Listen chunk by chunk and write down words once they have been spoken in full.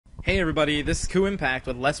Hey everybody, this is KuuImpact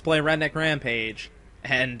with Let's Play Redneck Rampage,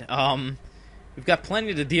 and we've got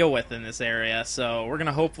plenty to deal with in this area, so we're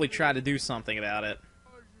gonna hopefully try to do something about it.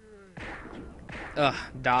 Ugh,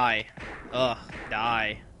 die. Ugh,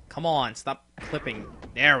 die. Come on, stop clipping.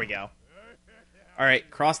 There we go. Alright,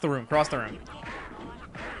 cross the room, cross the room.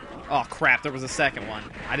 Oh crap, there was a second one.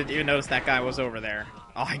 I didn't even notice that guy was over there.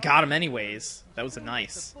 Oh, I got him anyways. That was a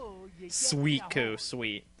nice. Sweet, Koo,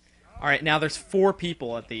 sweet. Alright, now there's 4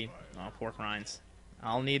 people at the... Oh, pork rinds.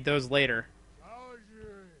 I'll need those later.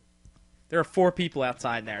 There are 4 people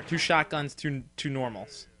outside there. 2 shotguns, two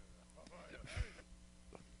normals.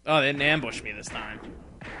 Oh, they didn't ambush me this time.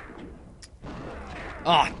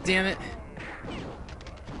 Oh, damn it.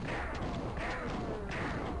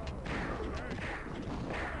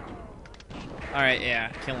 Alright, yeah,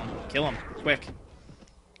 kill him. Kill him, quick.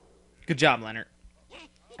 Good job, Leonard.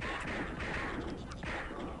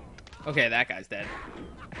 Okay, that guy's dead.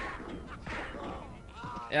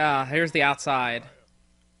 Yeah, here's the outside.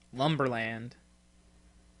 Lumberland.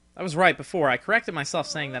 I was right before. I corrected myself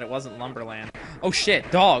saying that it wasn't Lumberland. Oh shit,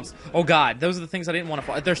 dogs. Oh god, those are the things I didn't want to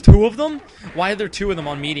fight. There's 2 of them? Why are there 2 of them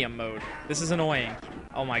on medium mode? This is annoying.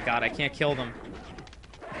 Oh my god, I can't kill them.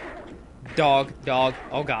 Dog, dog.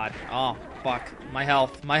 Oh god. Oh, fuck. My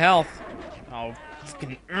health, my health. Oh,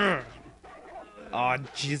 fucking... Oh,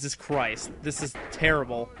 Jesus Christ. This is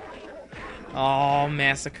terrible. Oh,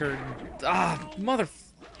 massacred. Ah,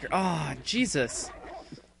 motherfucker. Oh, Jesus.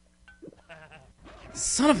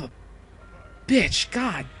 Son of a bitch.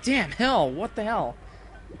 God damn hell. What the hell?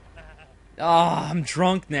 Oh, I'm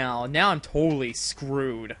drunk now. Now I'm totally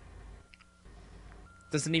screwed.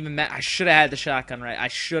 Doesn't even matter. I should have had the shotgun ready. I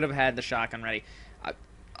should have had the shotgun ready.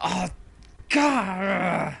 Oh,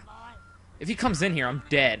 God. If he comes in here, I'm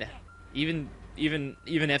dead. Even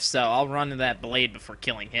if so, I'll run to that blade before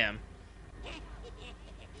killing him.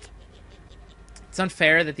 It's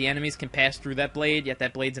unfair that the enemies can pass through that blade, yet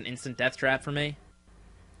that blade's an instant death trap for me.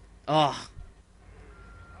 Ugh.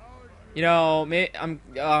 You know, what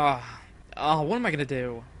am I gonna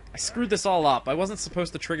do? I screwed this all up. I wasn't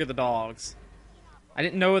supposed to trigger the dogs. I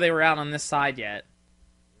didn't know they were out on this side yet.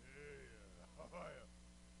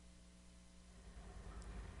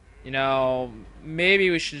 You know, maybe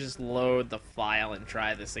we should just load the file and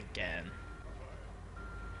try this again.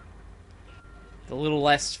 A little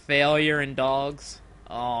less failure in dogs.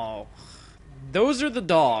 Oh. Those are the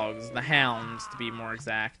dogs. The hounds, to be more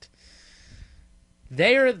exact.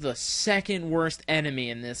 They are the second worst enemy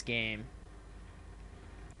in this game.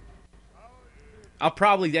 I'll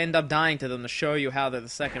probably end up dying to them to show you how they're the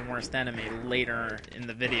second worst enemy later in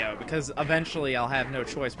the video, because eventually I'll have no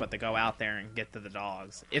choice but to go out there and get to the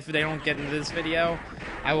dogs. If they don't get into this video,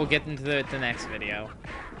 I will get into the next video.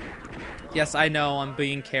 Yes, I know I'm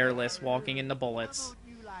being careless, walking into bullets.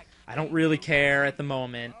 I don't really care at the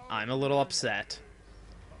moment. I'm a little upset.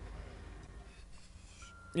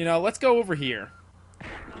 You know, let's go over here.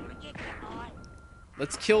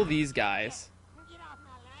 Let's kill these guys.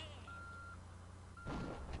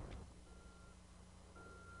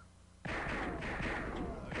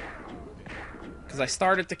 Because I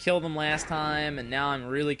started to kill them last time, and now I'm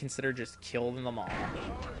really considered just killing them all.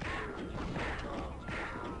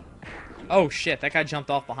 Oh shit, that guy jumped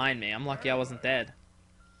off behind me. I'm lucky I wasn't dead.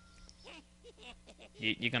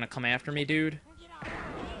 You gonna come after me, dude?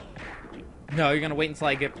 No, you're gonna wait until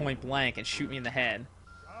I get point blank and shoot me in the head.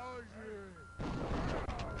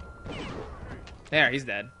 There, he's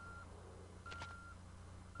dead.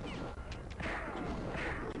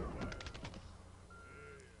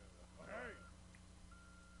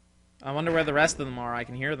 I wonder where the rest of them are. I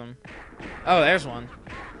can hear them. Oh, there's one.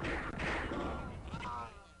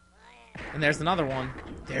 And there's another one.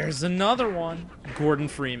 There's another one. Gordon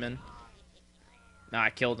Freeman. No, I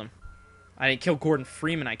killed him. I didn't kill Gordon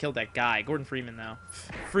Freeman. I killed that guy. Gordon Freeman, though.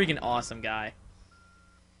 Freaking awesome guy.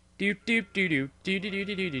 Doop doop doo doo doo doo doo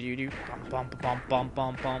doo doo doo doo. Bump bump bump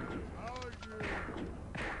bump bump.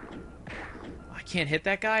 I can't hit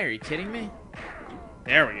that guy. Are you kidding me?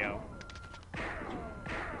 There we go.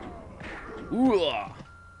 Ooh.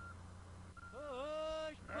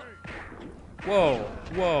 Whoa,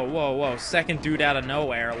 whoa, whoa, whoa. Second dude out of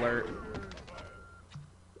nowhere alert.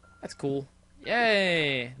 That's cool.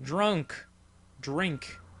 Yay! Drunk.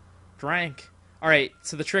 Drink. Drank. Alright,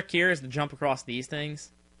 so the trick here is to jump across these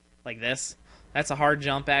things. Like this. That's a hard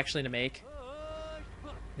jump, actually, to make.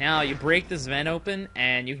 Now, you break this vent open,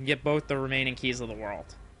 and you can get both the remaining keys of the world.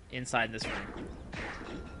 Inside this room.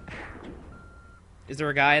 Is there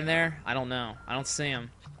a guy in there? I don't know. I don't see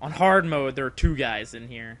him. On hard mode, there are 2 guys in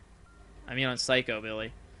here. I mean, on Psycho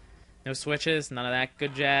Billy. No switches, none of that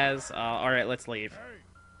good jazz. Alright, let's leave.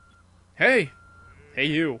 Hey! Hey,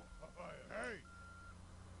 you.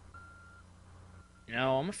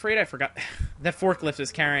 No, I'm afraid I forgot. That forklift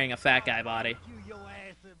is carrying a fat guy body.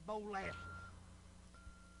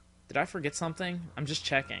 Did I forget something? I'm just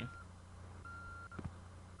checking.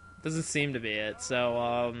 Doesn't seem to be it,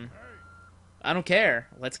 so, I don't care.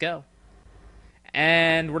 Let's go.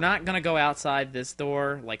 And we're not gonna go outside this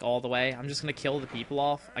door, like, all the way. I'm just gonna kill the people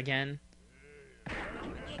off again.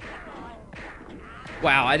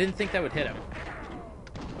 Wow, I didn't think that would hit him.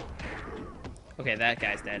 Okay, that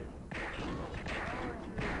guy's dead.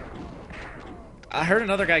 I heard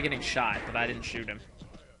another guy getting shot, but I didn't shoot him.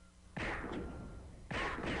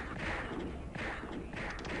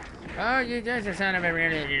 Oh, you guys are son of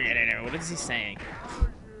a... What is he saying?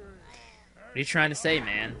 What are you trying to say,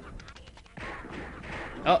 man?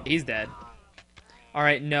 Oh, he's dead.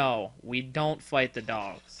 Alright, no. We don't fight the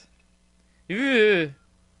dogs. Ugh.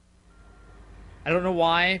 I don't know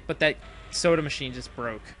why, but that soda machine just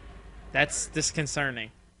broke. That's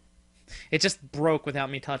disconcerting. It just broke without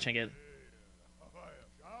me touching it.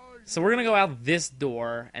 So we're gonna go out this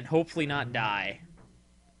door and hopefully not die.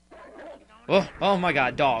 Oh, oh my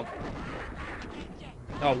god, dog.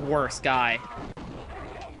 Oh, worst guy.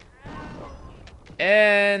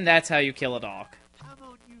 And that's how you kill a dog.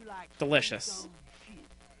 Delicious.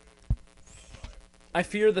 I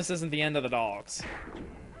fear this isn't the end of the dogs.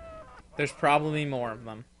 There's probably more of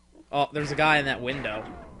them. Oh, there's a guy in that window.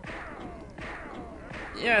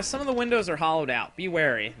 Yeah, some of the windows are hollowed out. Be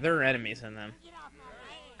wary. There are enemies in them.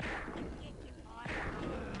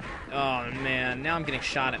 Oh, man. Now I'm getting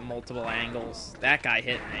shot at multiple angles. That guy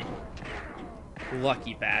hit me.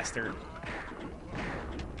 Lucky bastard.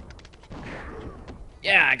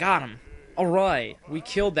 Yeah, I got him. Alright. We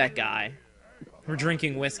killed that guy. We're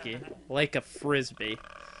drinking whiskey. Like a frisbee.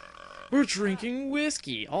 We're drinking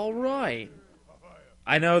whiskey. Alright.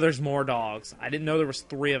 I know there's more dogs. I didn't know there was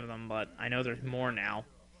 3 of them, but I know there's more now.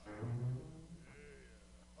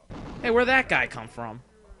 Hey, where'd that guy come from?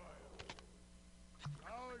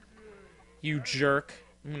 You jerk.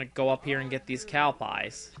 I'm gonna go up here and get these cow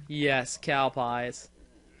pies. Yes, cow pies.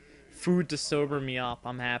 Food to sober me up.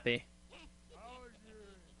 I'm happy.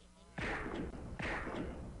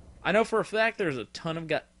 I know for a fact there's a ton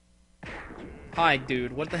of Hi,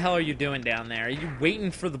 dude. What the hell are you doing down there? Are you waiting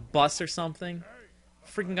for the bus or something?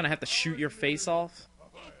 Freaking gonna have to shoot your face off?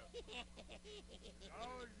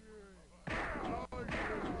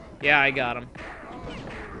 Yeah, I got him.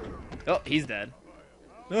 Oh, he's dead.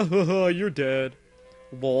 Oh, you're dead.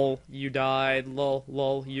 Lol, you died. Lol,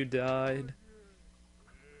 lol, you died.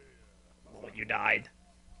 Lol, you died.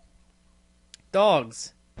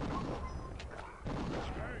 Dogs.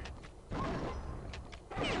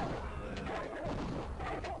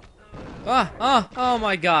 Oh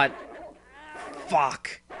my god.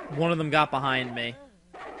 Fuck. One of them got behind me.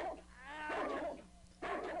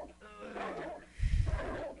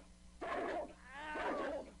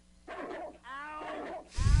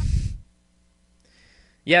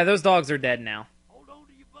 Yeah, those dogs are dead now.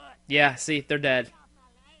 Yeah, see, they're dead.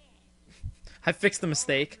 I fixed the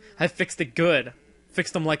mistake. I fixed it good.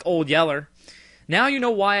 Fixed them like Old Yeller. Now you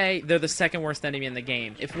know why they're the second worst enemy in the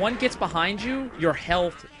game. If one gets behind you, your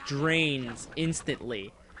health drains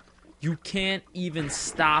instantly. You can't even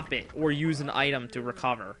stop it or use an item to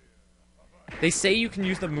recover. They say you can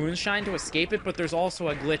use the moonshine to escape it, but there's also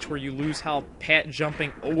a glitch where you lose health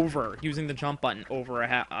jumping over, using the jump button over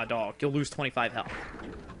a dog. You'll lose 25 health.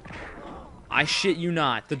 I shit you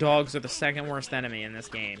not, the dogs are the second worst enemy in this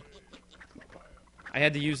game. I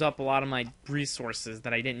had to use up a lot of my resources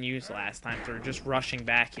that I didn't use last time, so we're just rushing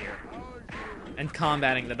back here. And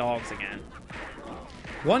combating the dogs again.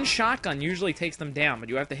 One shotgun usually takes them down, but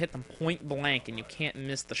you have to hit them point blank and you can't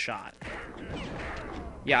miss the shot.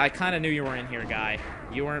 Yeah, I kind of knew you were in here, guy.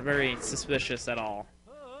 You weren't very suspicious at all.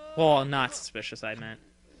 Well, not suspicious, I meant.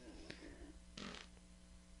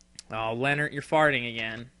 Oh, Leonard, you're farting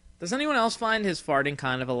again. Does anyone else find his farting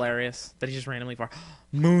kind of hilarious? That he just randomly farts?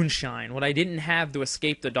 Moonshine, what I didn't have to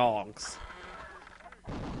escape the dogs.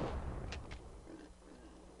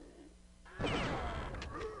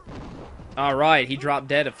 Alright, he dropped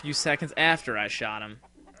dead a few seconds after I shot him.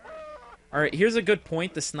 Alright, here's a good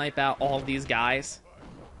point to snipe out all of these guys.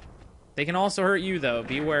 They can also hurt you, though.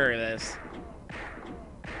 Be wary of this.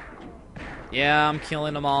 Yeah, I'm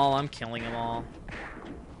killing them all. I'm killing them all.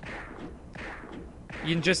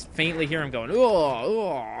 You can just faintly hear him going,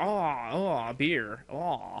 oh, beer,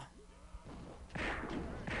 oh.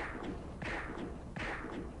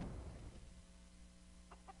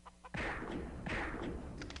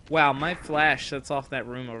 Wow, my flash sets off that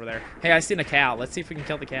room over there. Hey, I seen a cow. Let's see if we can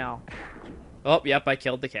kill the cow. Oh, yep, I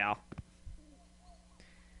killed the cow.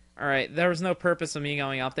 Alright, there was no purpose of me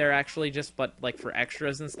going up there, actually, just but, like, for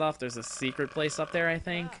extras and stuff. There's a secret place up there, I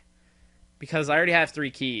think. Because I already have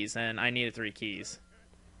 3 keys, and I needed 3 keys.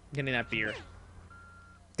 I'm getting that beer.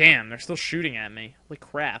 Damn, they're still shooting at me. Holy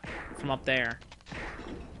crap. From up there.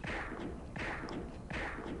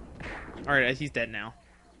 Alright, he's dead now.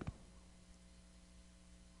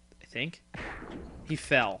 I think. He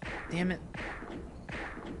fell. Damn it.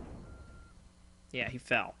 Yeah, he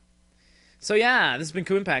fell. So yeah, this has been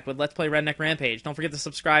KuuImpact with Let's Play Redneck Rampage. Don't forget to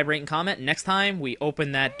subscribe, rate, and comment. Next time, we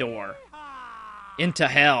open that door. Into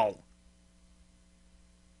hell.